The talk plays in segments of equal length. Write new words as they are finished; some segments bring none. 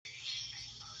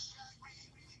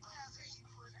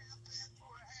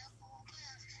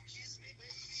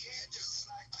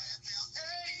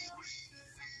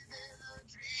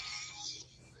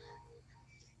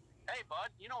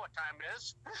what time it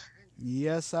is.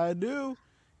 Yes, I do.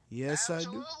 Yes, I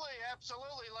do.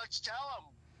 Absolutely. Let's tell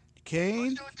them. Kane,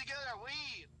 Let's do it together.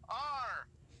 We are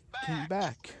come back.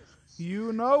 back.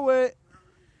 You know it.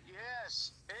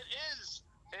 Yes, it is.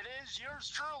 It is yours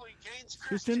truly, Kane's Christian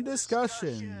Christian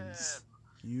discussions. Discussion.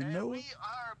 You And know we it.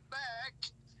 are back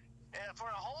for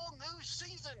a whole new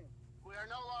season. We are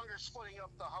no longer splitting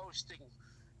up the hosting.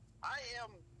 I am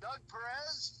Doug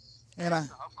Perez. And I,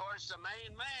 of course, the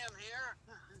main man here.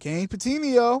 Kane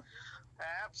Patinio.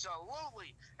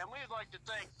 Absolutely. And we'd like to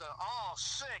thank all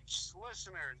 6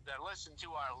 listeners that listened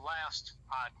to our last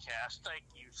podcast. Thank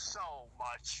you so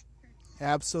much.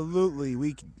 Absolutely.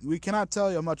 We cannot tell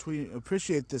you how much we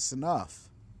appreciate this enough.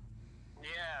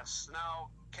 Yes. Now,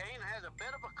 Kane has a bit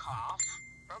of a cough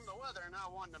from the weather,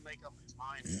 not one to make up his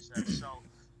mind, he said.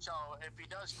 So if he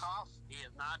does cough, he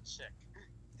is not sick.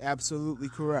 Absolutely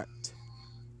correct.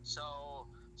 So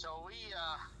we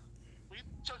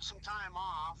took some time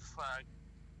off, but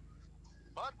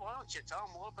why don't you tell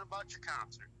them a little bit about your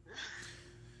concert?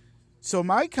 So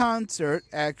my concert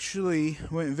actually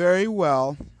went very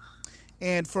well.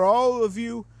 And for all of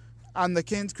you on the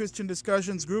Kane's Christian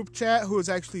Discussions group chat who has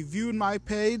actually viewed my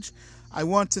page, I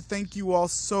want to thank you all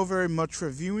so very much for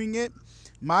viewing it.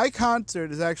 My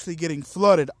concert is actually getting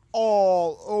flooded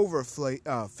all over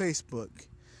Facebook.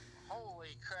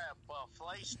 Holy crap. Well,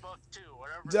 Facebook too,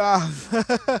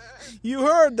 whatever. You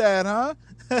heard that, huh?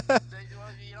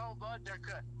 You know, bud, there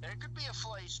could be a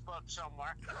Facebook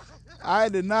somewhere. I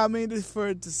did not mean for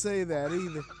it to say that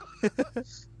either.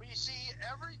 But you see,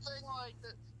 everything like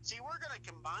that. See, we're going to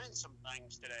combine some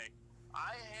things today.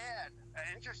 I had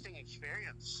an interesting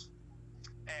experience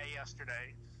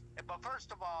yesterday. But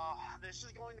first of all, this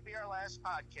is going to be our last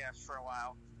podcast for a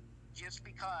while, just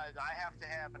because I have to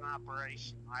have an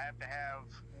operation. I have to have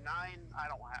 9. I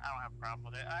don't have a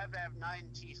problem with it. I have to have 9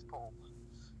 teeth pulled.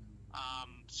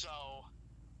 So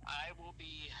I will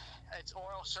be. It's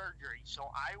oral surgery, so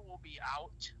I will be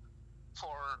out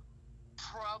for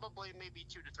probably maybe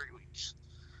 2 to 3 weeks.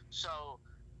 So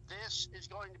this is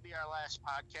going to be our last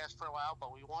podcast for a while,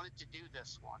 but we wanted to do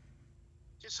this one.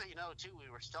 Just so you know, too, we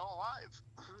were still alive.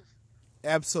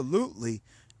 Absolutely.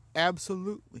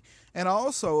 Absolutely. And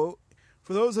also,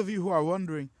 for those of you who are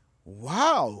wondering,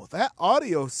 wow, that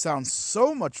audio sounds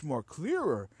so much more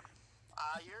clearer.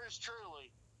 Yours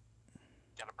truly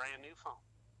got a brand new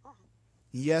phone.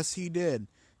 Yes, he did.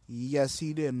 Yes,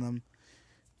 he did. It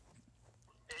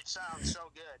sounds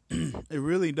so good. It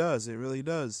really does. It really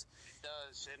does. It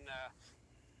does. And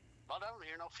but I don't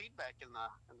hear no feedback in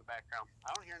the background.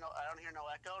 I don't hear no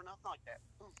echo, nothing like that.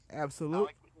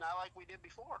 Absolutely. Not like we did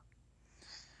before.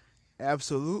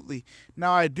 Absolutely.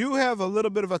 Now, I do have a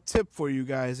little bit of a tip for you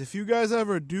guys. If you guys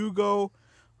ever do go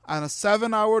on a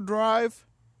 7-hour drive,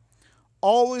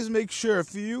 always make sure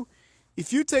if you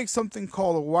take something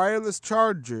called a wireless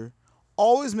charger,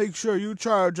 always make sure you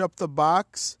charge up the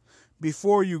box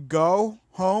before you go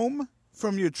home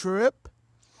from your trip.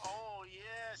 Oh,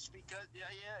 yes, because,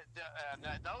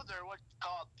 those are what's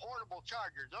called portable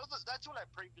chargers. That's what I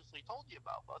previously told you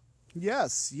about, bud.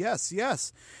 Yes.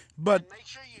 But and make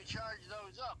sure you charge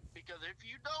those up, because if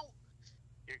you don't,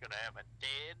 you're going to have a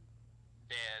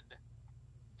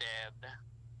dead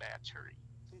battery.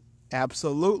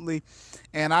 Absolutely.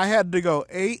 And I had to go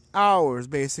 8 hours,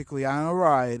 basically, on a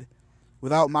ride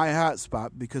without my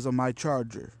hotspot because of my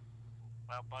charger.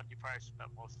 Well, bud, you probably spent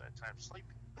most of that time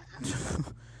sleeping.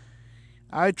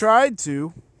 I tried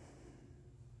to.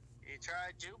 You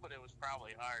tried to, but it was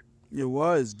probably hard. It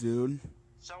was, dude.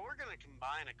 So we're going to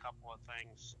combine a couple of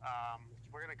things.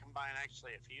 We're going to combine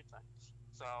actually a few things.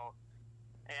 So,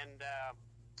 and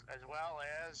as well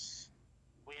as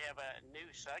we have a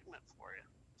new segment for you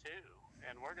too,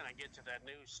 and we're going to get to that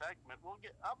new segment.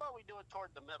 How about we do it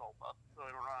toward the middle, but so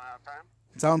we don't run out of time?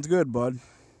 Sounds good, bud.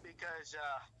 Because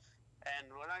and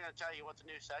we're not going to tell you what the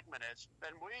new segment is,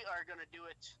 and we are going to do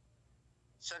it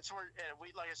since we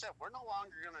like I said, we're no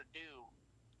longer going to do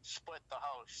split the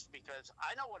host, because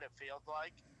I know what it feels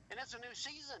like, and it's a new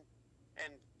season,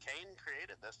 and Kane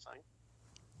created this thing.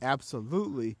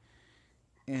 Absolutely.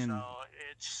 And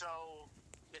so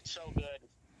it's so good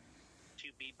to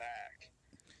be back.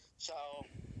 So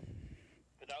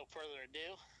without further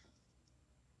ado,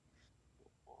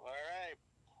 all right,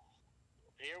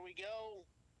 here we go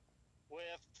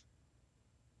with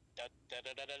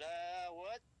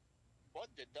what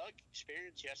did Doug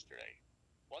experience yesterday?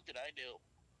 What did I do?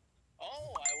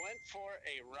 Oh, I went for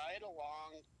a ride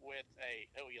along with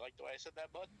you like the way I said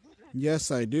that, bud?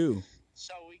 yes, I do.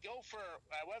 So I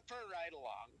went for a ride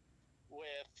along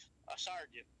with a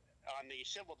sergeant on the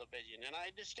civil division, and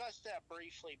I discussed that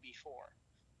briefly before.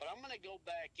 But I'm going to go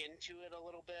back into it a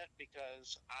little bit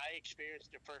because I experienced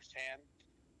it firsthand.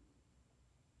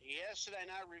 Yes, did I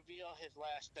not reveal his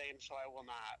last name, so I will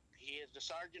not. He is the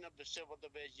sergeant of the Civil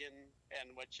Division,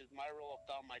 and which is my rule of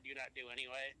thumb I do not do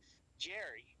anyway.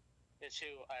 Jerry is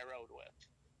who I rode with.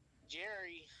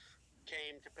 Jerry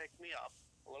came to pick me up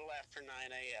a little after 9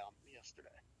 a.m.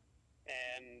 yesterday.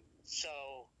 And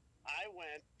so I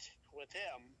went with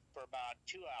him for about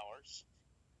 2 hours,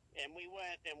 and we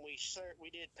went and we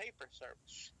did paper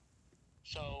service.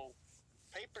 So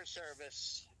paper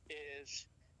service is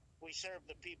we serve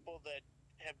the people that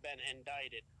have been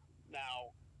indicted.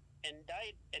 Now,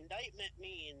 indictment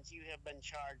means you have been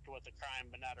charged with a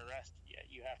crime but not arrested yet.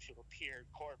 You have to appear in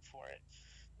court for it.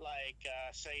 Like,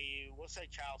 we'll say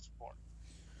child support,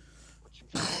 which in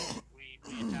fact we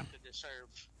attempted to serve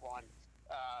one.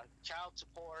 Child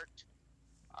support,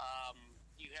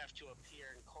 you have to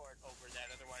appear in court over that,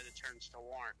 otherwise it turns to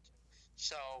warrant.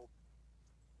 So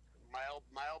my old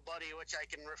buddy, which I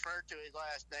can refer to his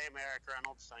last name, Eric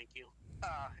Reynolds, thank you.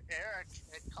 Eric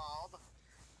had called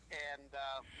and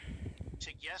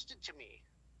suggested to me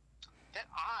that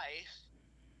I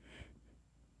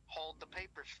hold the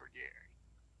papers for Jerry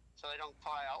so they don't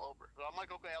fly all over. So I'm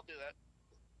like, okay, I'll do that.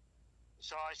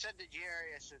 So I said to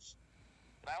Jerry, I says,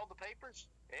 can I hold the papers?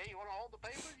 Hey, you want to hold the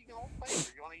papers? You can hold the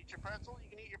papers. You want to eat your pretzels?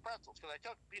 You can eat your pretzels. Because I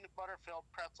took peanut butter filled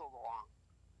pretzels along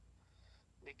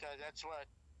because that's what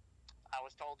I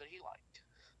was told that he liked.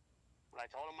 When I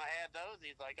told him I had those,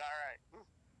 he's like, all right.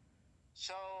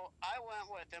 So I went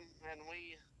with him, and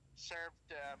we served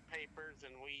papers,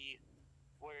 and we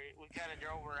kind of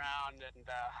drove around, and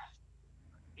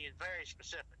he's very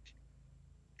specific.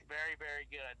 Very, very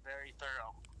good. Very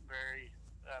thorough. Very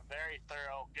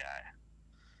thorough guy.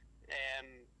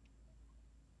 And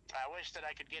I wish that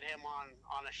I could get him on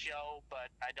a show,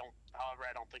 but I don't. However,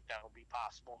 I don't think that will be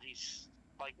possible. He's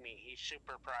like me. He's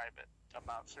super private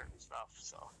about certain stuff,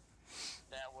 so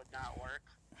that would not work.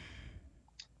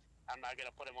 I'm not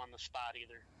going to put him on the spot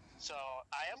either. So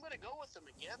I am going to go with him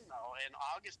again, though, in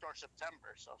August or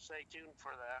September. So stay tuned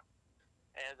for that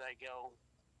as I go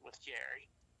with Jerry.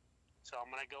 So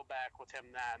I'm going to go back with him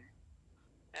then.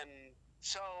 And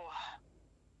so,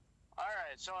 all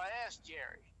right. So I asked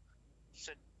Jerry,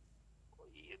 said,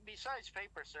 besides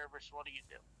paper service, what do you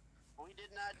do? We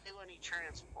did not do any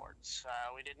transports.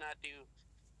 We did not do.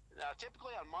 Now,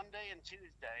 typically on Monday and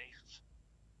Tuesdays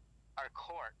are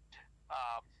court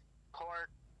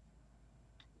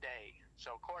day.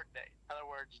 So court day. In other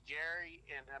words, Jerry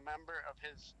and a member of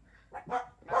his.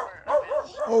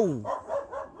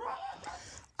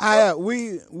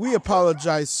 We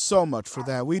apologize so much for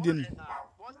that. We didn't.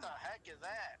 What the heck is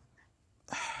that?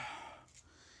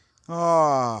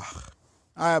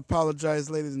 I apologize,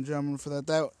 ladies and gentlemen, for that.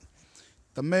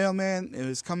 The mailman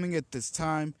is coming at this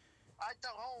time. I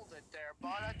don't hold it there,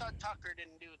 bud. I thought Tucker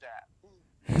didn't do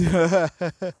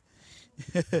that.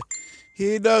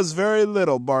 He does very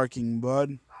little barking,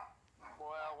 bud.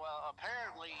 Well,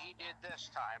 apparently he did this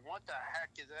time. What the heck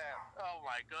is that? Oh,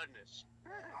 my goodness.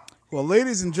 Well,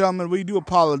 ladies and gentlemen, we do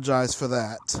apologize for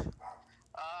that. No,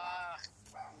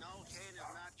 Kane is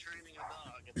not training a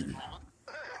dog at the moment.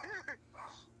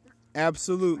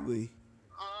 Absolutely.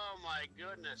 Oh, my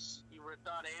goodness. You would have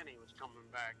thought Annie was coming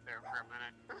back there for a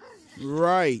minute.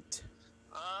 Right.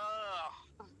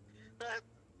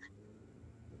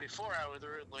 Before I was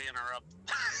rudely interrupted.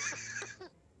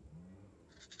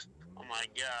 Oh my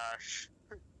gosh.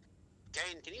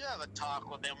 Kane, can you have a talk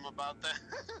with him about that?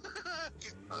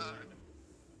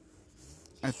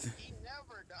 I've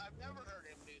never heard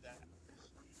him do that.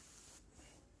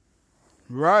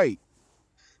 Right.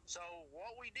 So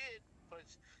what we did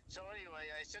was,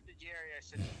 anyway, I said to Jerry, I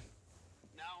said,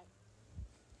 now,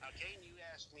 Kane, you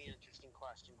asked me an interesting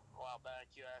question a while back.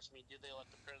 You asked me, did they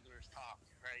let the prisoners talk,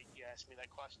 right? You asked me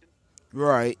that question?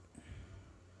 Right.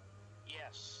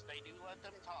 Yes, they do let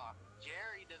them talk.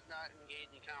 Jerry does not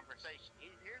engage in conversation.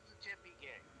 Here's the tip he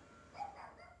gave.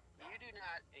 You do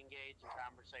not engage in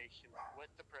conversation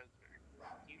with the prisoner.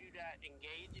 You do not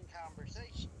engage in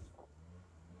conversation.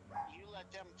 You let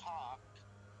them talk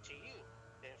to you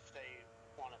if they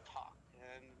want to talk.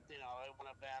 And, they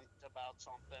want to vent about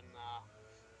something,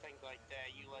 things like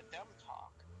that. You let them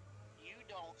talk. You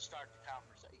don't start the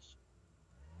conversation.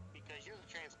 Because you're the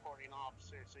transporting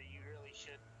officer, so you really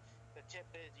should. The tip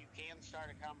is you can start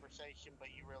a conversation,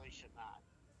 but you really should not.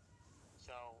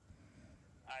 So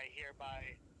I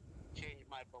hereby change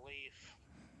my belief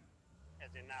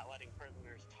as in not letting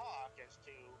prisoners talk as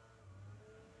to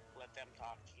let them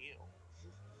talk to you.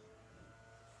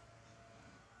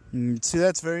 See,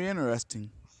 that's very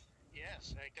interesting.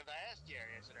 Yes, because I asked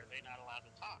Jerry, I said, are they not allowed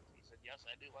to talk? He said, Yes,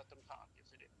 I do let them talk.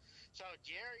 Yes, I do. So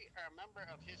Jerry, a member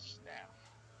of his staff,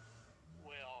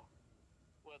 will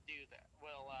do that.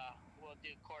 Will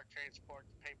do court transport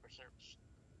and paper service.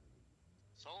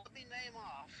 So let me name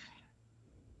off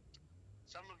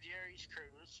some of Jerry's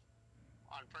crews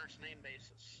on first name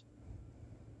basis.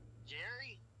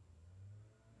 Jerry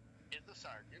is the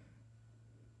sergeant.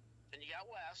 Then you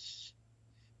got Wes.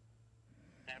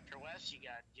 After Wes, you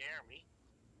got Jeremy.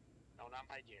 No, not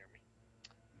my Jeremy.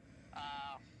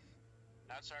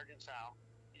 Not Sergeant Sal.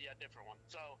 You got a different one.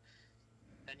 So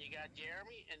then you got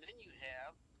Jeremy, and then you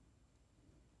have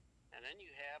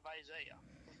Isaiah.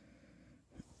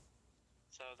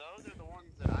 So those are the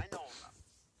ones that I know about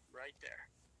right there.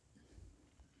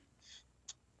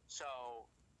 So,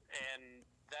 and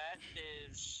that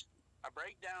is a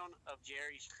breakdown of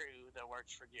Jerry's crew that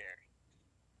works for Jerry.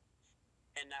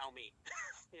 And now me,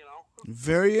 you know.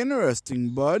 Very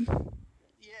interesting, bud.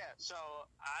 Yeah, so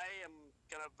I am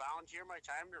going to volunteer my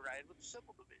time to ride with the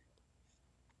Civil Division.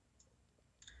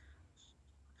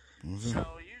 Mm-hmm.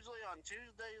 So usually on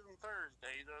Tuesdays and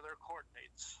Thursdays are their court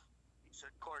dates. He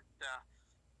said court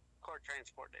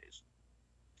transport days.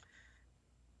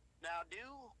 Now,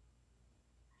 do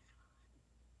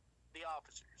the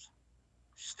officers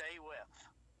stay with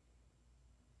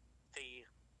the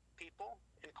people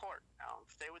in court? Now,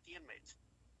 stay with the inmates.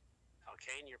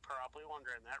 Okay, and you're probably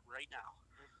wondering that right now.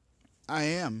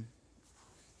 I am.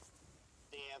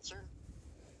 The answer?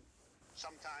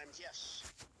 Sometimes yes,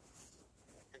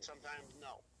 and sometimes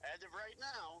no. As of right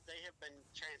now, they have been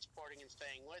transporting and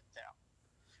staying with them.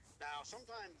 Now,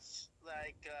 sometimes,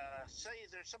 like, say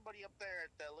there's somebody up there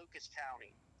at the Lucas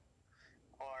County,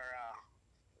 or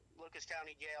Lucas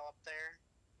County Jail up there,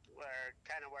 where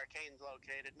Kane's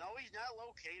located. No, he's not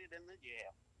located in the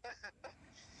jail.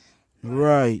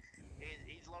 Right.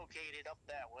 He's located up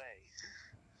that way.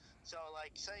 So,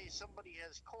 like, say somebody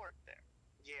has court there.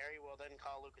 Jerry will then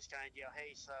call Lucas County Jail.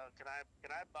 Hey, so can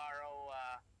I borrow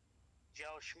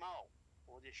Joe Schmo?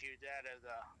 We'll just use that as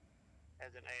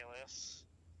an alias.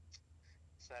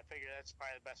 So I figure that's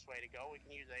probably the best way to go. We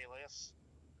can use alias.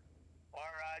 Or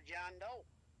John Doe.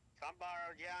 Come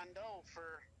borrow John Doe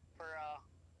for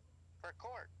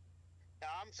court.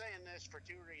 Now, I'm saying this for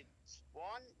two reasons.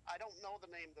 One, I don't know the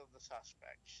names of the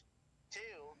suspects.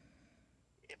 Two,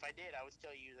 if I did, I would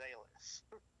still use alias.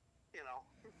 You know.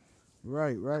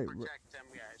 Right. To protect them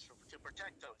guys, to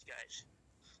protect those guys.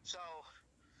 So,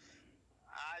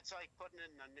 it's like putting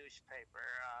it in the newspaper.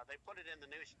 They put it in the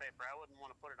newspaper. I wouldn't want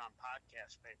to put it on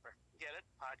podcast paper. Get it?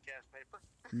 Podcast paper?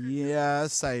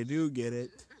 Yes, I do get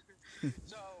it.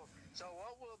 So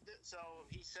what we'll do, so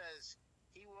he says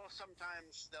he will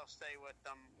sometimes, they'll stay with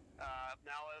them.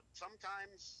 Now,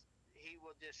 sometimes he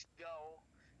will just go,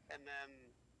 and then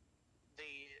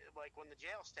like when the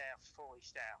jail staff's fully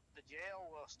staffed, the jail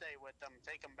will stay with them,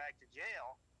 take them back to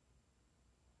jail,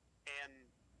 and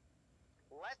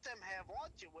let them have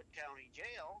lunch at Wood County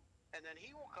Jail, and then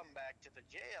he will come back to the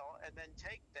jail and then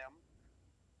take them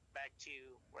back to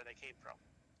where they came from.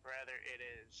 Whether it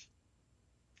is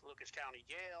Lucas County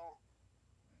Jail,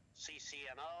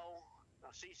 CCNO. Now,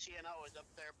 CCNO is up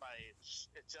there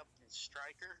it's up in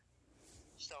Stryker.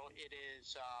 So it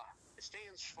is, it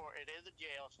stands for, it is a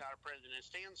jail, it's not a prison. It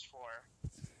stands for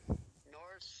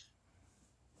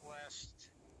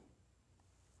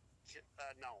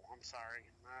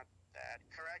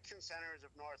Correction Centers of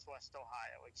Northwest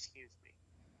Ohio, excuse me.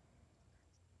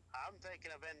 I'm thinking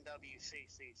of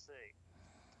NWCCC,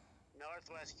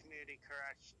 Northwest Community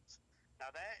Corrections.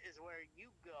 Now that is where you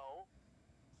go.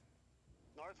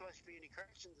 Northwest Community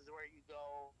Corrections is where you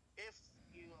go if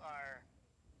you are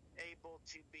able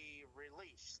to be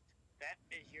released. That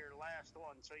is your last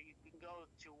one, so you can go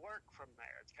to work from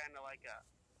there. It's kind of like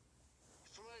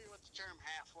familiar with the term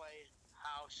halfway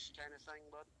house kind of thing,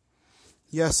 bud?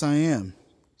 Yes, I am.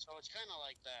 So it's kind of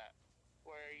like that,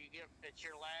 where it's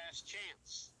your last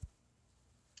chance.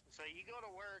 So you go to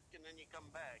work and then you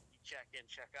come back, you check in,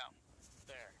 check out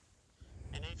there.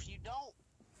 And if you don't,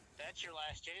 that's your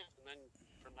last chance, and then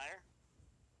from there,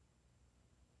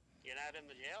 you're not in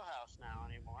the jailhouse now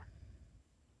anymore.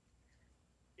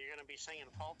 You're going to be singing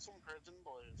Folsom Prison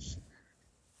Blues.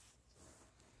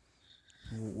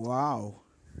 Wow.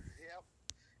 Yep.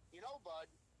 You know, bud,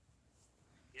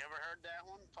 you ever heard that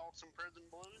one, Folsom Prison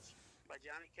Blues by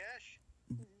Johnny Cash?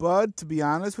 Bud, to be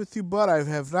honest with you, Bud, I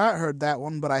have not heard that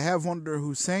one, but I have wondered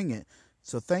who sang it.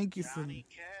 So thank you for... Johnny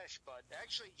Cash, bud.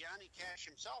 Actually, Johnny Cash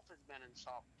himself has been in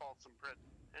Folsom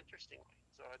Prison, interestingly.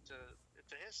 So it's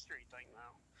a history thing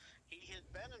now. He has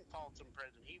been in Folsom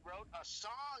Prison. He wrote a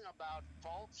song about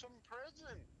Folsom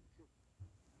Prison.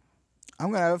 I'm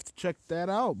going to have to check that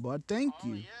out, bud. Thank Oh,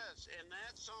 you. yes. And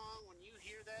that song, when you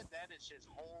hear that, that is his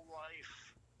whole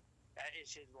life. That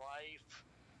is his life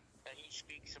that he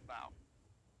speaks about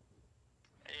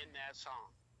in that song.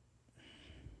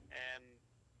 And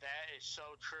that is so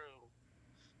true.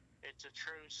 It's a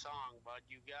true song, but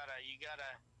you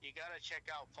gotta check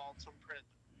out Folsom Prison.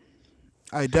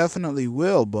 I definitely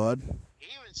will, bud. He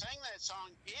even sang that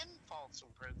song in Folsom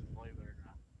Prison, believe it or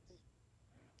not.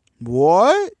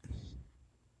 What?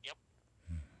 Yep.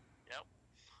 Yep.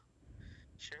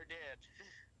 Sure did.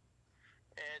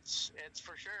 It's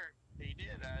for sure. He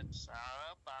did. It's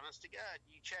honest to God.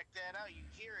 You check that out, you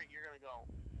hear it, you're gonna go,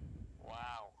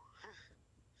 wow.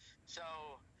 So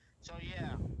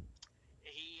yeah,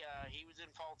 he was in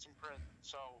Folsom Prison.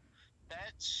 So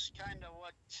that's kind of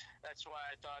that's why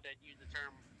I thought I'd use the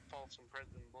term Folsom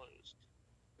Prison Blues.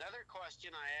 Another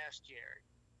question I asked Jerry: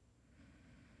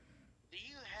 do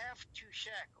you have to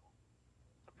shackle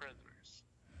the prisoners?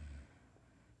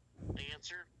 The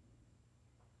answer: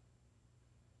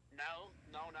 no,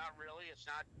 not really. It's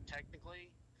not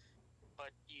technically,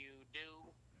 but you do,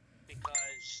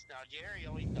 because now Jerry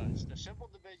always does. The civil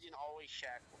division always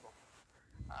shackled them,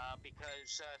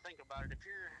 because think about it.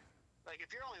 If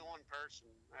you're only one person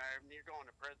and you're going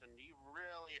to prison, you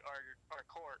really are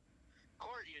court.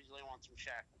 Court usually wants them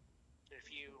shackled. If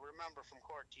you remember from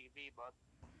Court TV, but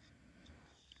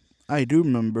I do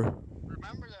remember.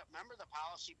 remember the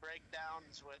policy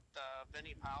breakdowns with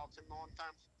Vinnie Politan the one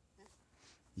time?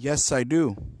 Yes, I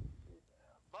do.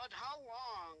 But how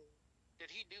long did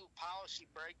he do policy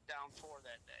breakdown for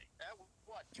that day? That was,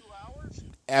 what, 2 hours?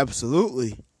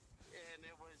 Absolutely. And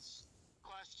it was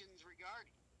questions regarding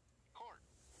court.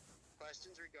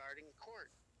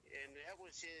 And that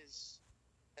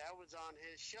was on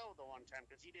his show the one time,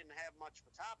 because he didn't have much of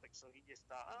a topic, so he just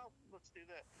thought, oh, let's do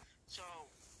that. So,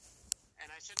 and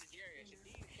I said to Jerry, I said,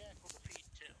 do you shackle the feet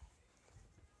too?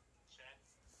 He said,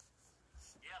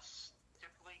 yes,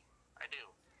 typically I do.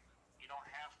 You don't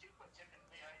have to, but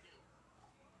typically I do.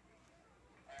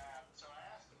 So I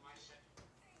asked him, I said,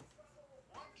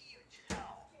 what do you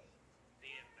tell the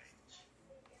inmates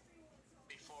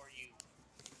before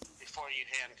you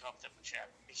handcuff them and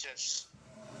shackle? He says,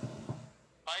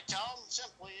 I tell them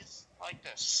simply like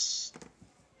this: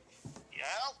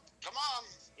 yeah, come on,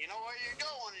 you know where you're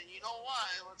going and you know why,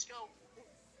 let's go.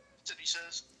 That's what he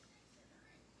says.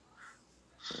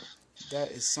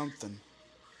 That is something.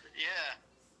 Yeah,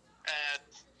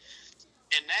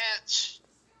 and that's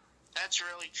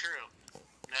really true.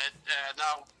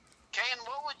 Now, Kane,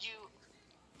 what would you,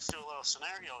 let's do a little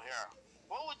scenario here.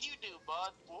 What would you do,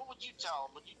 bud? What would you tell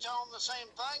them? Would you tell them the same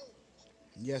thing?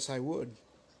 Yes, I would.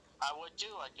 I would too.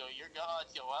 I'd go, you're God.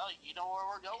 I'd go, well, you know where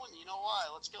we're going. You know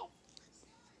why. Let's go.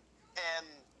 And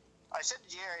I said to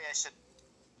Jerry, I said,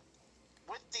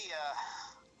 with the,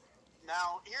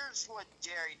 now here's what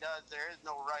Jerry does. There is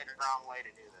no right or wrong way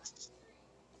to do this.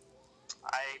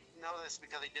 I know this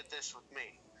because he did this with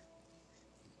me.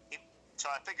 So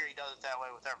I figure he does it that way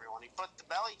with everyone. He put the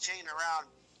belly chain around.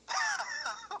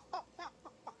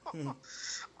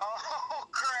 Oh,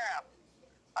 crap.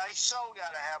 I so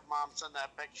got to have Mom send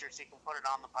that picture so you can put it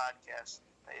on the podcast.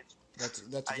 That's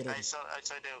a good idea. I so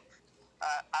do.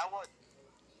 I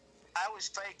was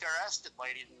fake arrested,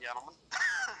 ladies and gentlemen.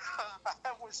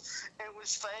 It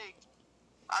was fake.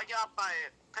 I got my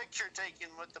picture taken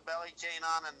with the belly chain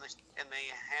on and the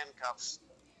handcuffs.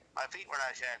 My feet were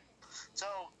not shackled. So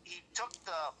he took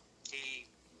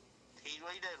he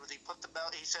put the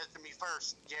belly. He said to me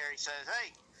first. Jerry says,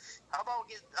 "Hey, how about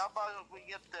we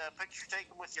get the picture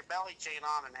taken with your belly chain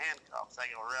on and handcuffs?" I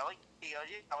go, "Really?" He goes,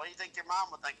 "Yeah. What do you think your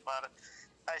mom would think about it?"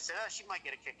 I said, "Oh, she might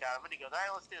get a kick out of it." He goes, "All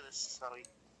right, let's do this." So he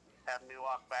had me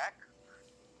walk back.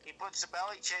 He puts the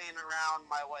belly chain around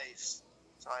my waist.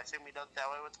 So I assume he does it that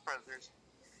way with the prisoners.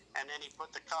 And then he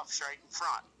put the cuffs right in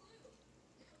front.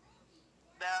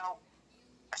 Now,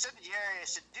 I said to Jerry, I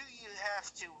said, do you have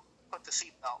to put the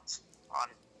seatbelts on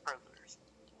prisoners?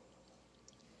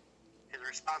 His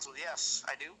response was, yes,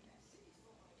 I do.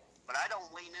 But I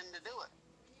don't lean in to do it.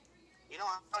 You know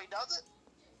how he does it?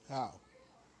 How?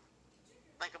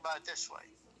 Think about it this way.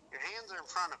 Your hands are in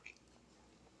front of you.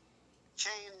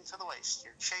 Chain to the waist.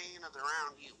 Your chain is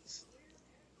around you.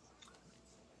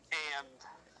 And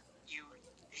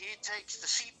he takes the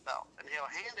seatbelt and he'll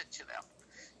hand it to them.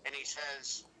 And he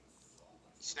says,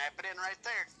 snap it in right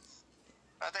there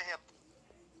by the hip.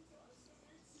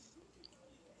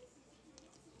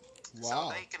 Wow.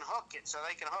 So they can hook it.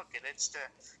 It's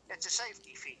a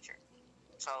safety feature.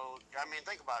 So, I mean,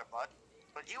 think about it, bud.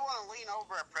 But you want to lean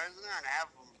over a prisoner and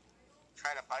have them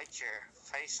try to bite your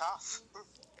face off?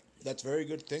 That's very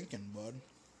good thinking, bud.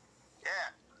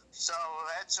 Yeah. So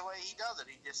that's the way he does it.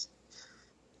 He just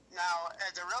now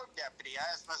as a road deputy, I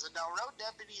asked him. I said, "Now road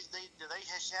deputies, do they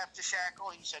just have to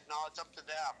shackle?" He said, "No, it's up to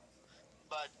them."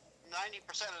 But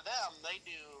 90% of them they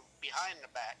do behind the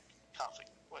back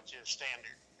cuffing, which is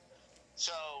standard.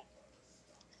 So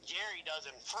Jerry does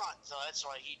in front, so that's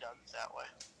why he does it that way.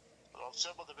 Well,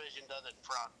 Civil Division does it in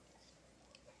front.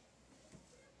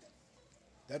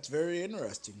 That's very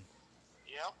interesting.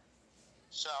 Yep.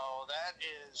 So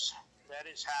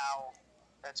that's how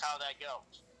that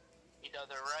goes. He does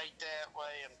it right that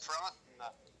way in front.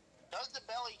 And does the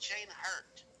belly chain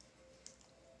hurt?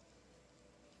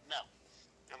 No,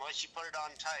 unless you put it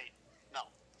on tight.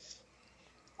 No,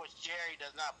 which Jerry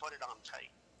does not put it on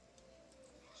tight.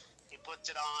 He puts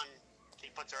it on. He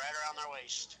puts it right around their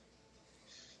waist.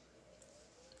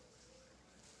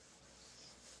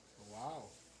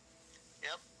 Wow.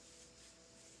 Yep.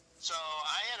 So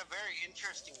I had a very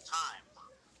interesting time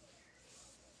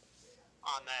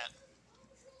on that.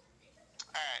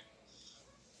 All right.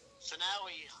 So now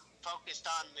we focused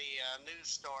on the news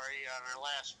story on our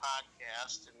last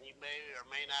podcast, and you may or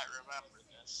may not remember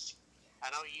this.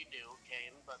 I know you do,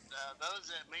 Kane, but those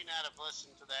that may not have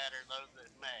listened to that or those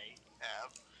that may have,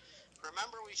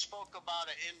 remember we spoke about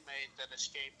an inmate that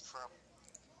escaped from...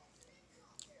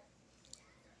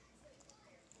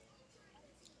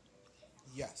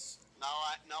 Yes. No,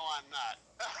 I'm not.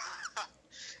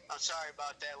 I'm sorry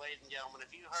about that, ladies and gentlemen.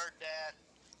 If you heard that,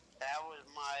 that was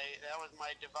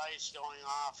my device going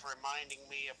off, reminding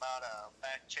me about a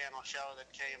back channel show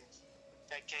that came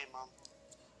on.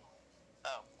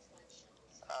 Oh,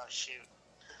 shoot.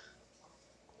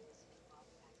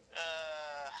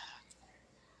 Uh,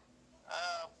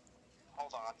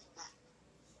 hold on.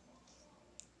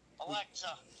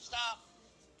 Alexa, stop.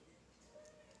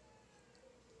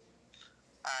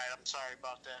 All right, I'm sorry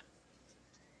about that.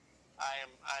 I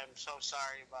am so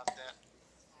sorry about that.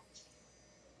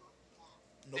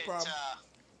 No problem.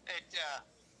 All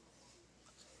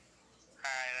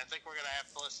right, I think we're gonna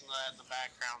have to listen to that in the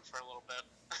background for a little bit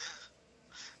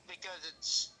because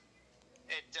it's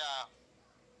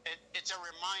a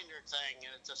reminder thing,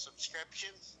 and it's a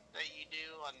subscription that you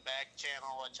do on back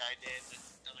channel, which I did. It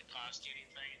doesn't cost you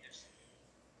anything. It just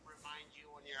reminds you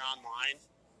when you're online.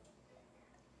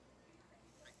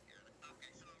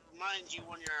 Okay, so it reminds you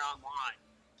when you're online,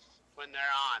 when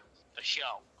they're on the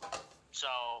show.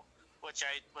 So, which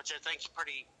I think is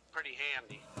pretty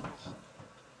handy.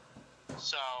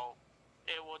 So,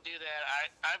 it will do that.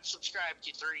 I've subscribed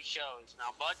to 3 shows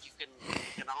now, but you can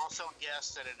also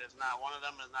guess that it is not one of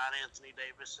them is not Anthony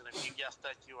Davis, and if you guessed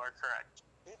that, you are correct.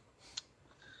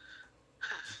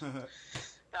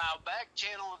 Now, back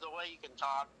channel is the way you can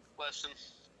talk, listen,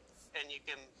 and you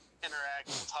can interact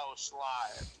with hosts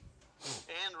live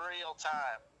in real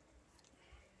time.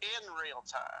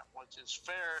 Which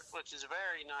is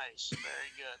very nice,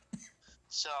 very good.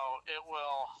 So it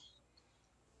will.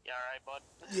 You all right, bud?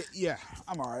 Yeah,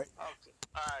 I'm all right. Okay,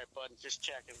 all right, bud. Just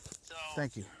checking. So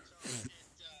Thank you.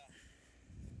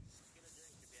 get a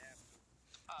drink if you have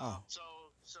to.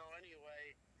 So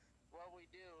anyway, what we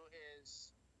do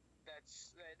is that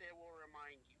it will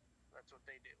remind you. That's what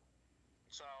they do.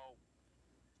 So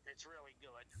it's really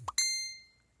good.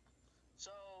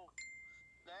 So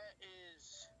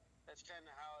that's kind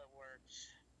of how it works.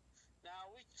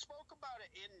 Now we spoke about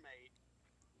an inmate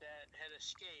that had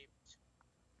escaped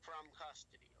from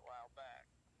custody a while back.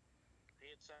 He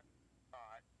had sent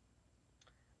caught.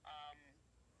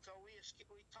 So we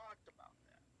talked about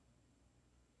that.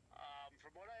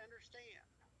 From what I understand,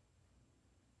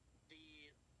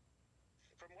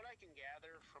 from what I can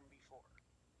gather from before,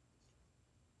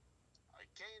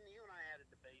 Kane, you and I had a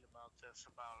debate about this,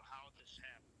 about how this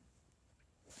happened,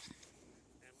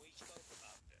 and we spoke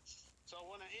about this. So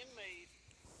when an inmate,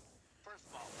 first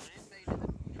of all, when an inmate is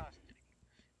in custody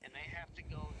and they have to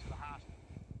go to the hospital,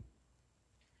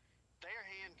 they are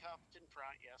handcuffed in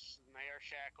front, yes, and they are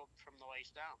shackled from the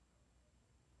waist down.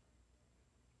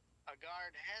 A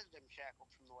guard has them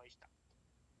shackled from the waist down.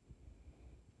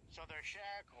 So they're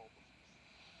shackled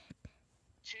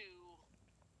to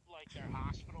like their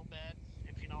hospital bed,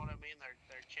 if you know what I mean.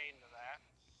 They're chained to that.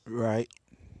 Right.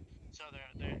 So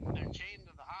they're chained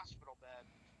to the hospital bed,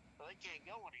 so they can't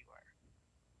go anywhere.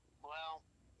 Well,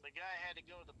 the guy had to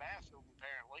go to the bathroom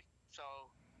apparently,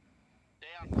 so they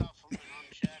uncuff him and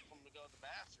unshackle him to go to the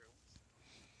bathroom.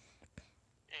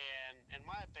 And in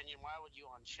my opinion, why would you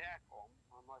unshackle him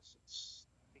unless it's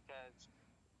because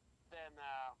then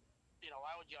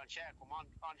why would you unshackle him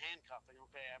on handcuffing?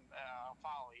 Okay, I'll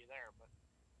follow you there, but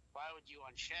why would you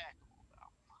unshackle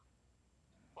him?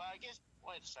 Well, I guess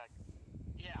wait a second.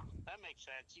 Yeah, that makes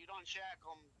sense. You'd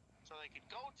unshackle him so they could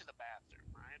go to the bathroom,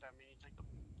 right? I mean, you think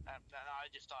I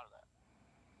just thought of that.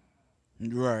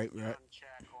 Right.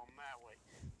 Unshackle them that way,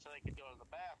 so they could go to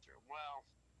the bathroom. Well,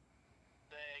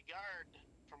 the guard,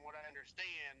 from what I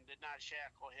understand, did not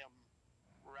shackle him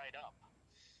right up.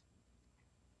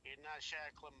 He did not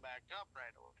shackle him back up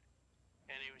right away,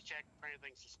 and he was checking for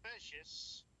anything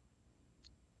suspicious.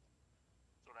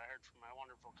 That's what I heard from my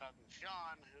wonderful cousin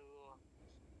Sean, who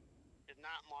is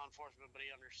not in law enforcement, but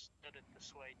he understood it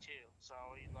this way too. So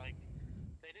he's like,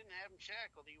 they didn't have him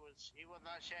shackled. He was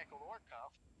not shackled or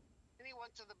cuffed. And he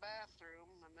went to the bathroom,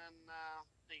 and then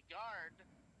the guard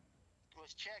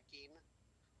was checking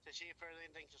to see if there's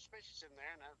anything suspicious in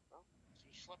there, and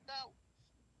he slipped out.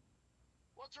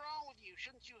 What's wrong with you?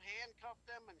 Shouldn't you handcuff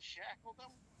them and shackle them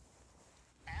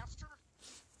after?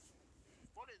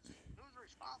 Who's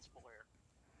responsible here?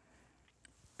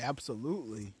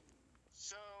 Absolutely.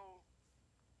 So,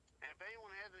 if anyone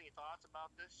has any thoughts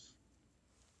about this,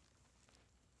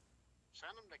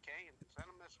 send them to Kane. Send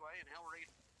them this way, and he'll read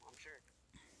them, I'm sure.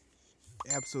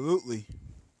 Absolutely.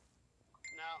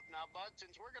 Now, Bud,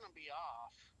 since we're going to be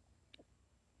off,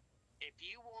 if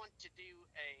you want to do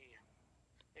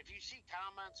if you see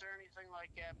comments or anything like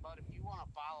that, Bud, if you want to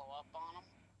follow up on them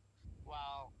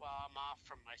while I'm off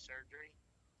from my surgery,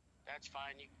 that's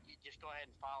fine. You just go ahead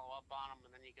and follow up on them,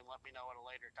 and then you can let me know at a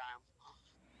later time.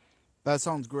 That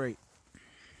sounds great.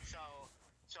 So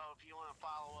if you want to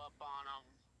follow up on them,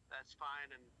 that's fine.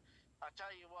 And I'll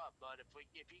tell you what, Bud, if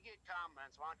you get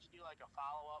comments, why don't you do like a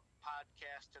follow-up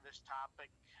podcast to this topic,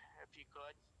 if you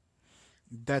could?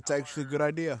 That's actually a good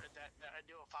idea.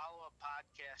 Do a follow-up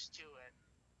podcast to it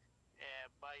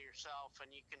by yourself, and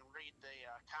you can read the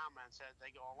comments as they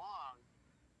go along,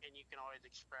 and you can always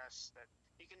express that.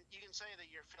 You can say that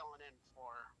you're filling in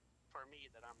for me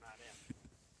that I'm not in.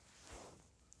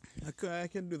 I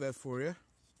can do that for you.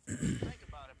 Think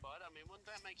about it, Bud. I mean, wouldn't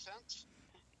that make sense?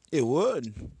 It would.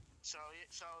 So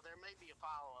there may be a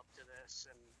follow-up to this,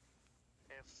 and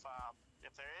if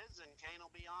there is, then Kane will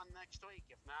be on next week.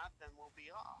 If not, then we'll be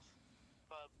off.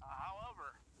 But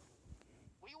however,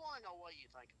 we want to know what you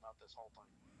think about this whole thing.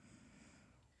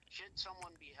 Should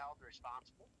someone be held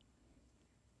responsible?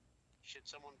 Should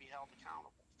someone be held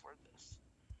accountable for this?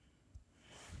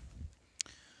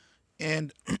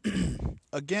 And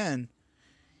again,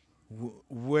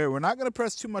 we're not going to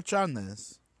press too much on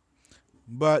this,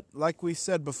 but like we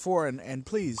said before, and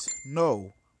please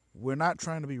know, we're not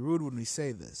trying to be rude when we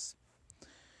say this.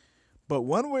 But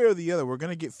one way or the other, we're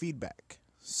going to get feedback.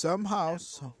 Somehow,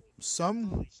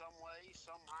 some way,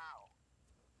 somehow.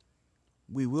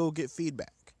 We will get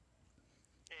feedback.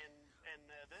 And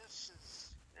this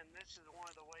is one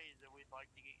of the ways that we'd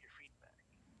like to get your feedback,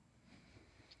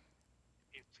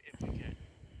 if we can.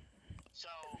 So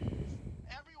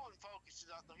everyone focuses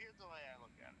on. Here's the way I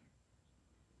look at it.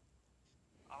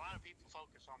 A lot of people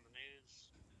focus on the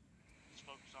news. Let's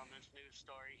focus on this news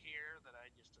story here that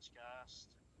I just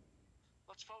discussed.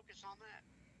 Let's focus on that.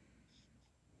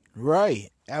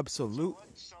 Right,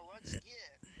 absolutely. So let's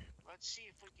see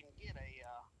if we can get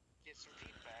some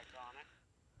feedback on it,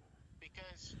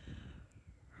 because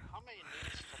how many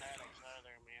news fanatics are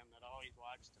there, man, that always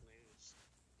watch the news?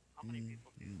 How many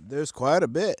people do that? There's quite a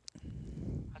bit.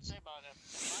 I'd say about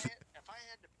if I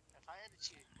had to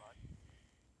choose, Bud,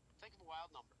 think of a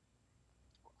wild number.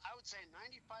 I would say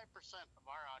 95% of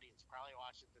our audience probably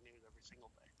watches the news every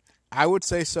single day. I would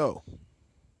say so.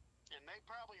 And they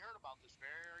probably heard about this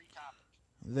very topic.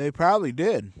 They probably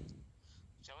did.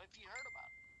 So if you heard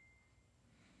about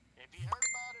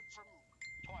it from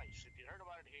twice, if you heard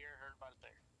about it here, heard about it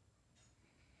there.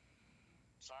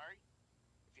 Sorry,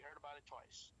 if you heard about it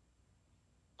twice.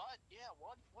 But yeah,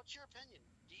 what's your opinion?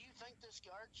 Do you think this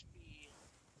guard should be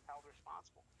held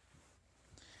responsible?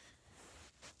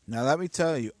 Now let me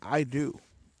tell you, I do.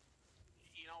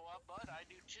 You know what, Bud? I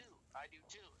do too.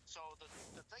 So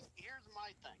the thing, here's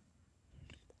my thing,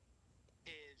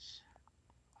 is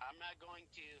I'm not going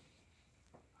to.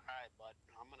 All right, Bud.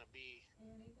 I'm gonna be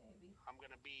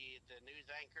the news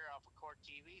anchor off of Court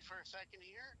TV for a second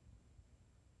here.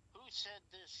 Who said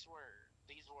these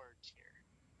words here?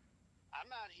 I'm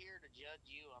not here to judge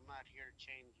you. I'm not here to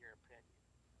change your opinion.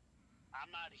 I'm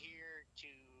not here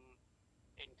to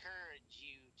encourage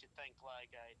you to think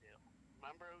like I do.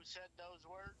 Remember who said those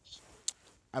words?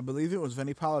 I believe it was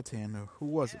Vinnie Politan. Who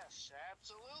was it? Yes,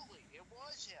 absolutely. It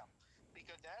was him.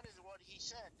 Because that is what he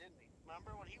said, didn't he?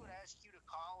 Remember when he would ask you to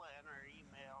call in or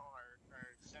email or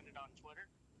send it on Twitter?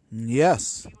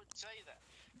 Yes. He would say that.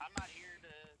 I'm not here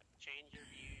to change your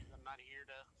views. I'm not here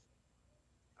to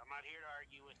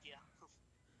argue with you.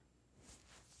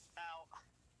 Now,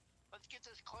 let's get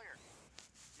this clear.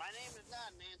 My name is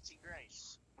not Nancy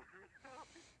Grace.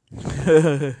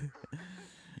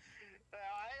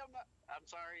 I'm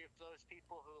sorry if those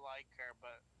people who like her,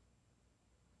 but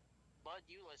Bud,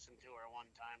 you listened to her one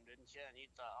time, didn't you? And you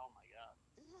thought, oh my god.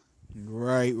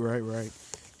 Right.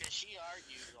 Because she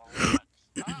argues a lot.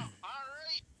 All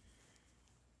right.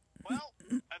 Well,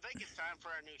 I think it's time for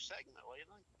our new segment, what do you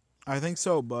think? I think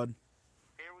so, Bud.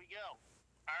 Here we go.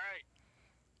 All right.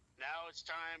 Now it's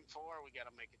time for, we got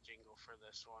to make a jingle for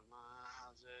this one.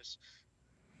 How's this?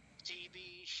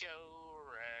 TV show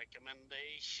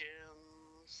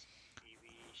recommendations.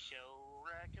 TV show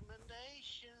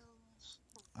recommendations.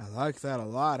 I like that a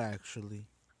lot, actually.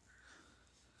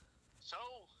 So,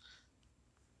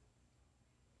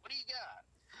 what do you got?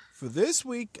 For this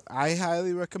week, I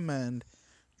highly recommend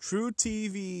True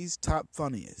TV's Top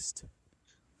Funniest.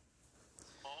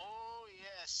 Oh,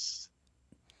 yes.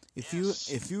 If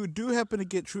you do happen to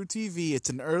get True TV, it's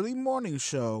an early morning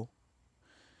show,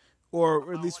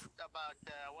 or at least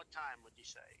what time would you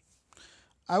say?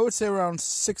 I would say around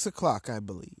 6 o'clock, I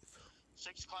believe.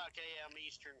 6 o'clock a.m.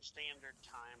 Eastern Standard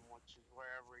Time, which is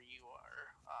wherever you are.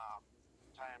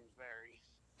 Times vary.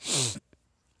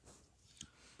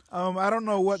 I don't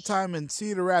know what time in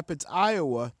Cedar Rapids,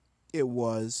 Iowa it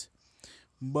was,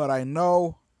 but I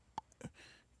know.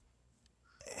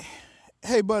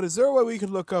 Hey, Bud, is there a way we could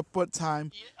look up what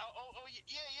time? Yeah. Hold on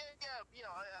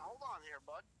here,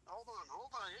 Bud. Hold on.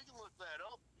 You can look that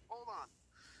up. Hold on.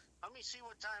 Let me see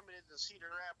what time it is in Cedar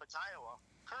Rapids, Iowa,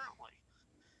 currently.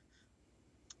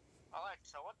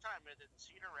 Alexa, what time is it in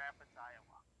Cedar Rapids,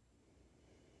 Iowa?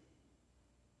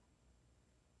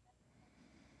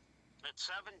 It's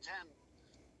 7:10.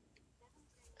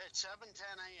 It's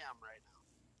 7:10 a.m. right now.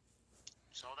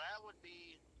 So that would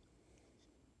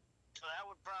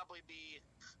probably be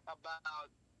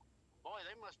about, boy,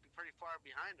 they must be pretty far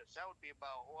behind us. That would be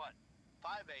about, what,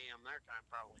 5 a.m. their time,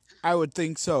 probably. I would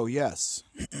think so, yes.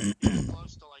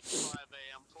 Close to like 5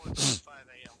 a.m., 4:35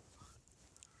 a.m.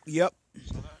 Yep.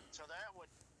 So that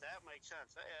makes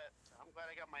sense. I'm glad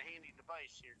I got my handy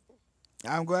device here.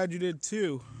 I'm glad you did,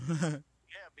 too.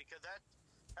 Yeah, because that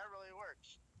really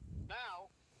works. Now,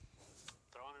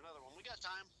 throw in another one. We got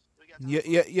time.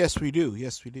 Yes, we do.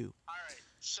 All right.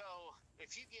 So,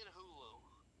 if you get Hulu,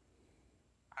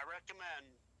 I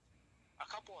recommend a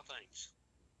couple of things.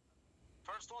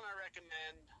 First one I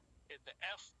recommend is the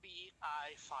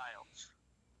FBI Files.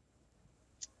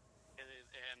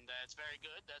 And that's very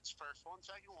good. That's the first one.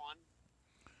 Second one,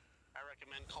 I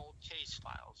recommend Cold Case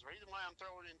Files. The reason why I'm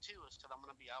throwing in two is because I'm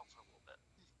going to be out for a little bit.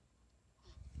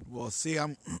 Well, see,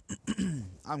 I'm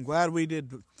glad we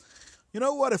did. You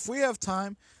know what? If we have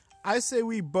time, I say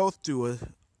we both do a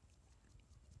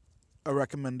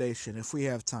recommendation if we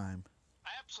have time.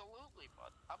 Absolutely,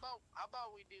 bud. How about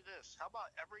we do this? How about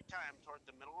every time toward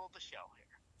the middle of the show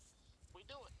here, we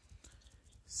do it?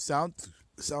 Sounds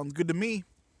good to me.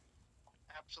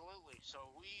 Absolutely. So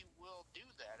we will do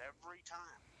that every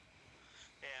time,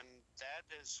 and that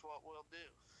is what we'll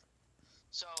do.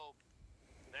 So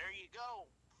there you go.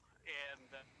 And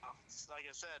like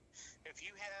I said, if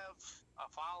you have a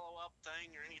follow-up thing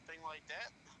or anything like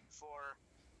that for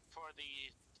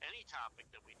any topic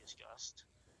that we discussed,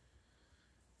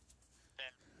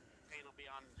 that Payne will be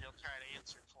on, he'll try to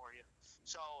answer it for you.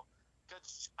 So,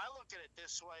 because I look at it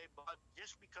this way, but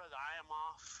just because I am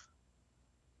off,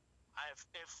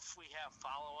 if we have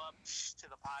follow-ups to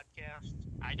the podcast,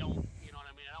 I don't, you know what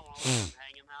I mean? I don't want to leave them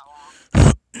hanging that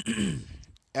long.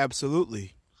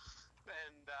 Absolutely.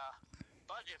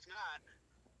 But if not,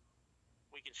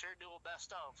 we can sure do a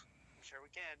best of. I'm sure we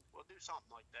can. We'll do something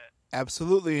like that.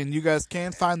 Absolutely, and you guys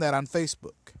can find that on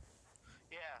Facebook.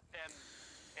 Yeah, and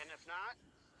if not,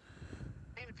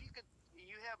 and if you could,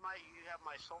 you have my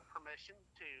sole permission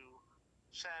to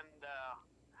send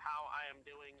how I am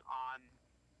doing on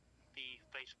the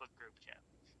Facebook group chat.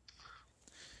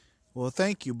 Well,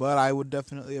 thank you, bud. I would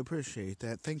definitely appreciate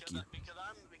that. Thank you. Because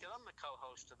I'm the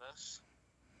co-host of this.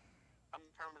 I'm the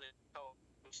permanent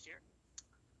co-host here,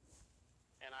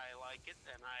 and I like it,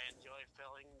 and I enjoy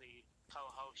filling the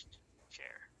co-host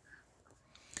chair.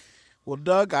 Well,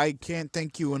 Doug, I can't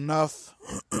thank you enough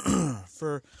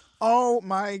for. Oh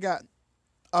my God,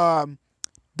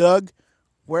 Doug,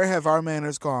 where have our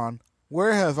manners gone?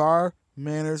 Where have our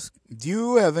manners? Do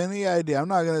you have any idea? I'm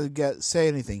not gonna say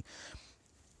anything.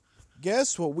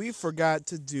 Guess what we forgot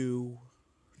to do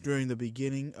during the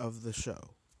beginning of the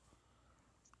show?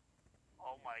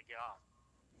 Oh my God,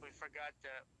 we forgot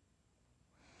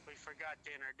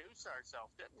to introduce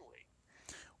ourselves, didn't we?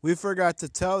 We forgot to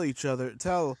tell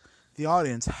the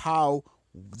audience how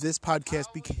this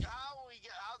podcast became.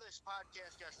 How this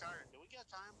podcast got started. Do we got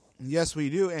time? Yes, we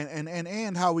do,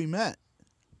 and how we met.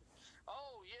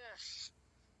 Oh, yes,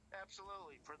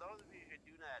 absolutely. For those of you who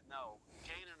do not know,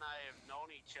 Kane and I have known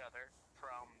each other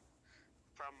from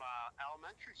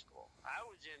elementary school. I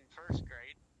was in first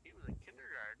grade. He was in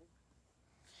kindergarten,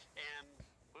 and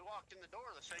we walked in the door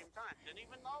at the same time. Didn't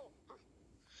even know.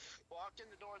 Walked in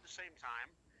the door at the same time,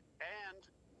 and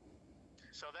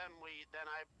so then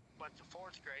I went to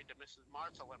fourth grade to Mrs.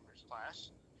 Martha Limmer's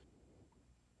class.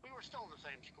 We were still in the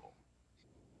same school.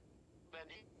 Then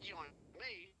he joined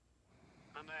me,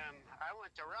 and then I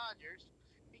went to Rogers.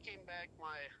 He came back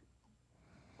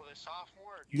with a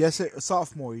sophomore. Yes,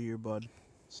 sophomore year, bud.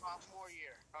 Sophomore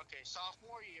year. Okay,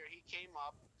 sophomore year he came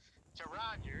up to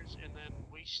Rogers, and then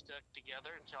we stuck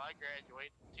together until I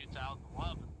graduated in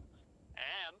 2011,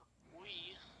 and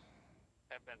we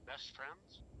have been best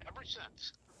friends ever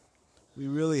since. We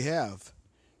really have.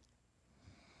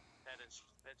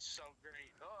 It's so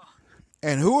great. Oh.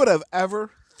 And who would have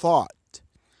ever thought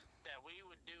that we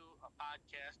would do a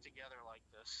podcast together like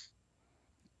this?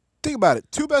 Think about it.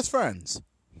 Two best friends.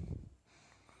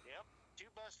 Yep, two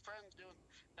best friends doing.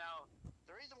 Now,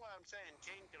 the reason why I'm saying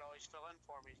Kane could always fill in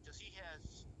for me is because he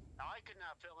has. Now, I could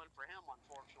not fill in for him,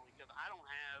 unfortunately, because I do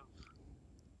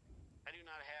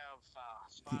not have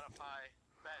Spotify.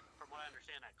 That, from what I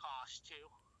understand, that costs too.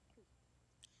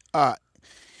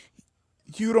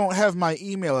 You don't have my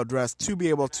email address to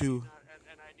be able to.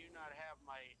 And I do not have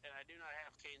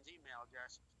Kane's email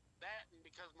address. That, and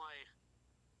because my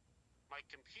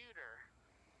computer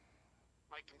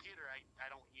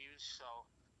I don't use, so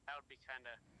that would be kind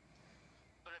of.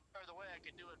 But the way I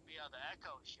could do it via the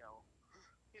Echo Show,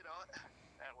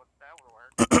 that would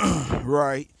work.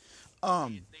 Right.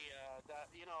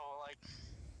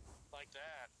 Like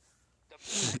that. The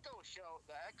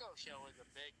Echo Show is a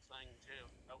big thing too.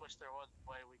 I wish there was a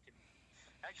way we could.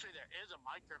 Actually, there is a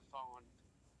microphone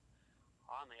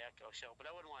on the Echo Show, but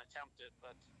I wouldn't want to tempt it.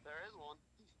 But there is one.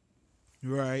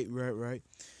 Right.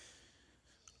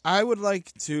 I would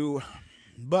like to,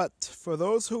 but for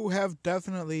those who have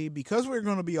definitely, because we're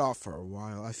going to be off for a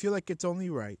while, I feel like it's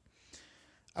only right.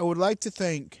 I would like to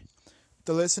thank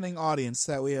the listening audience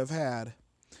that we have had,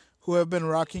 who have been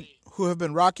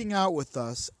rocking out with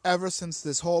us ever since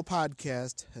this whole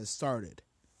podcast has started.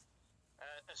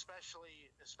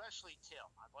 Especially Tim.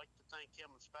 I'd like to thank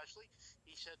him especially.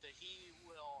 He said that he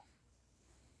will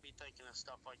be thinking of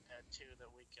stuff like that too that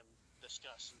we can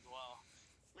discuss as well.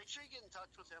 Make sure you get in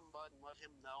touch with him, bud, and let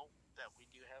him know that we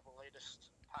do have a latest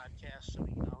podcast so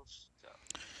he knows. So.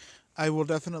 I will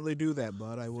definitely do that,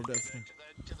 bud. I will definitely.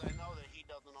 Because I know that he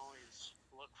doesn't always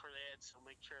look for that, so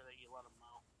make sure that you let him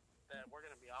know that we're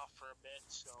going to be off for a bit,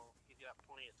 so he's got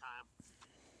plenty of time.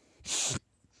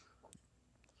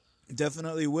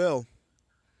 Definitely will.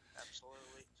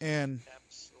 Absolutely.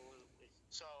 Absolutely.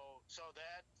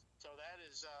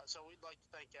 So we'd like to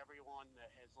thank everyone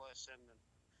that has listened and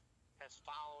has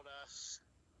followed us,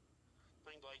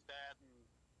 things like that, and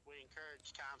we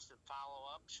encourage constant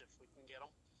follow-ups if we can get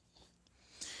them.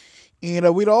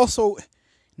 And we'd also,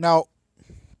 now,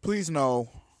 please know,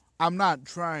 I'm not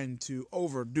trying to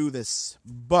overdo this,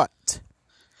 but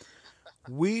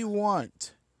we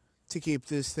want to keep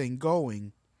this thing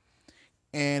going,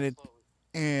 and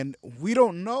we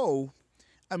don't know.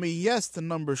 I mean, yes, the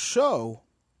numbers show,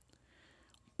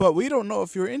 but we don't know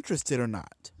if you're interested or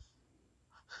not.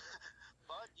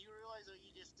 Bud, do you realize what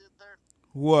you just did there?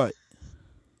 What?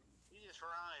 You just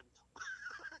rhymed.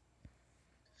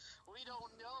 We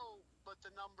don't know, but the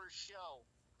numbers show.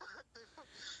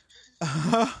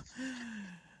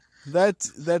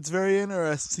 That's very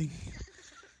interesting.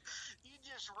 You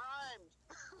just rhymed.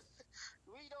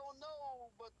 We don't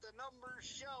know, but the numbers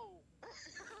show.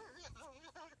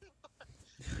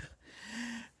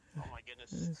 Oh my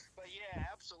goodness. But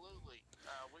yeah, absolutely.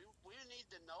 We need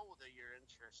to know that you're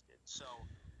interested. So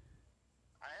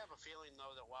I have a feeling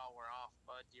though that while we're off,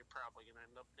 bud, you're probably gonna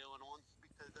end up doing one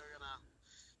because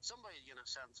somebody's gonna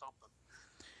send something.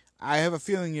 I have a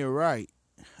feeling you're right.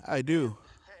 I do.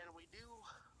 And we do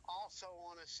also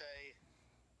want to say,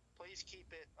 please keep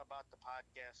it about the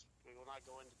podcast. We will not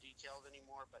go into details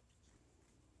anymore, but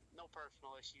no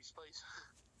personal issues, please.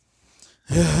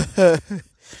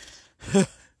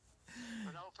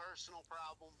 No personal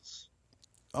problems.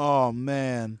 Oh,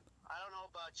 man. I don't know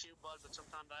about you, bud, but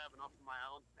sometimes I have enough of my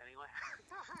own. Anyway.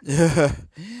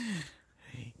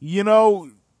 You know,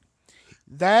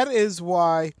 that is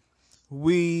why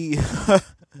we...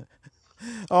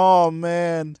 Oh,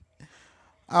 man.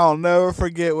 I'll never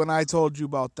forget when I told you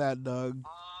about that, Doug.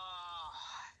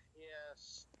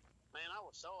 Yes. Man, I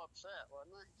was so upset,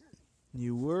 wasn't I?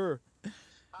 You were.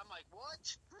 I'm like,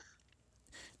 what?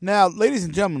 Now, ladies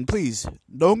and gentlemen, please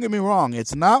don't get me wrong.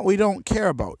 It's not we don't care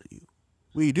about you.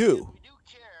 We do. We do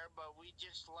care, but we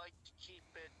just like to keep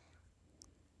it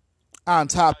On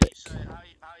topic.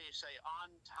 how you say on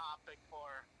topic,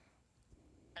 or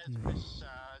as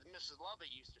Mrs. Lovett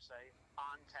used to say,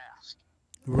 on task.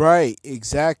 Right,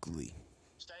 exactly.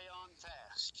 Stay on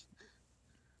task.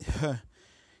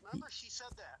 Remember, she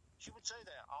said that. She would say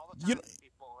that all the time to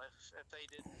people if they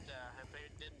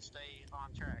didn't stay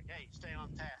on track. Hey, stay on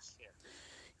task here.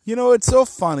 You know, it's so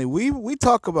funny. We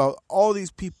talk about all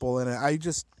these people, and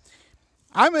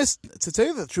I miss, to tell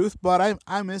you the truth, but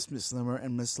I miss Miss Limmer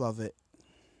and Miss Lovett.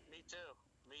 Me too,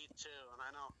 and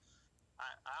I know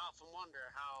I often wonder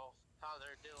how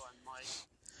they're doing, like,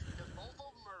 because both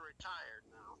of them are retired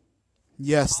now.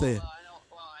 Yes, they. I know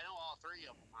all three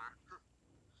of them are.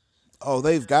 Oh,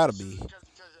 they've got to be. Because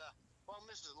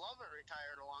Mrs. Lovett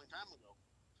retired a long time ago.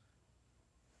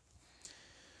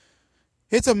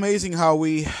 It's amazing how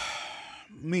we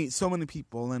meet so many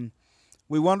people, and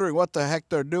we wondering what the heck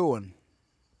they're doing.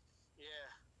 Yeah,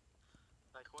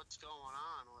 like what's going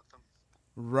on with them.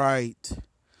 Right. Yep.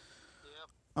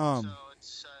 So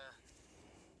it's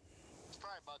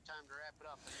probably about time to wrap it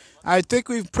up. I think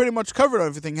we've pretty much covered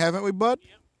everything, haven't we, bud?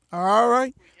 Yep. All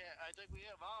right. I think we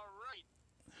have. All right.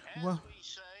 As we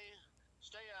say,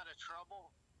 stay out of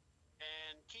trouble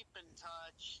and keep in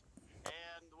touch.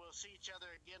 And we'll see each other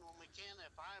again when we can.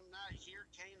 If I'm not here,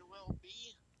 Kane will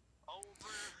be over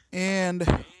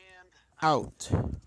And out.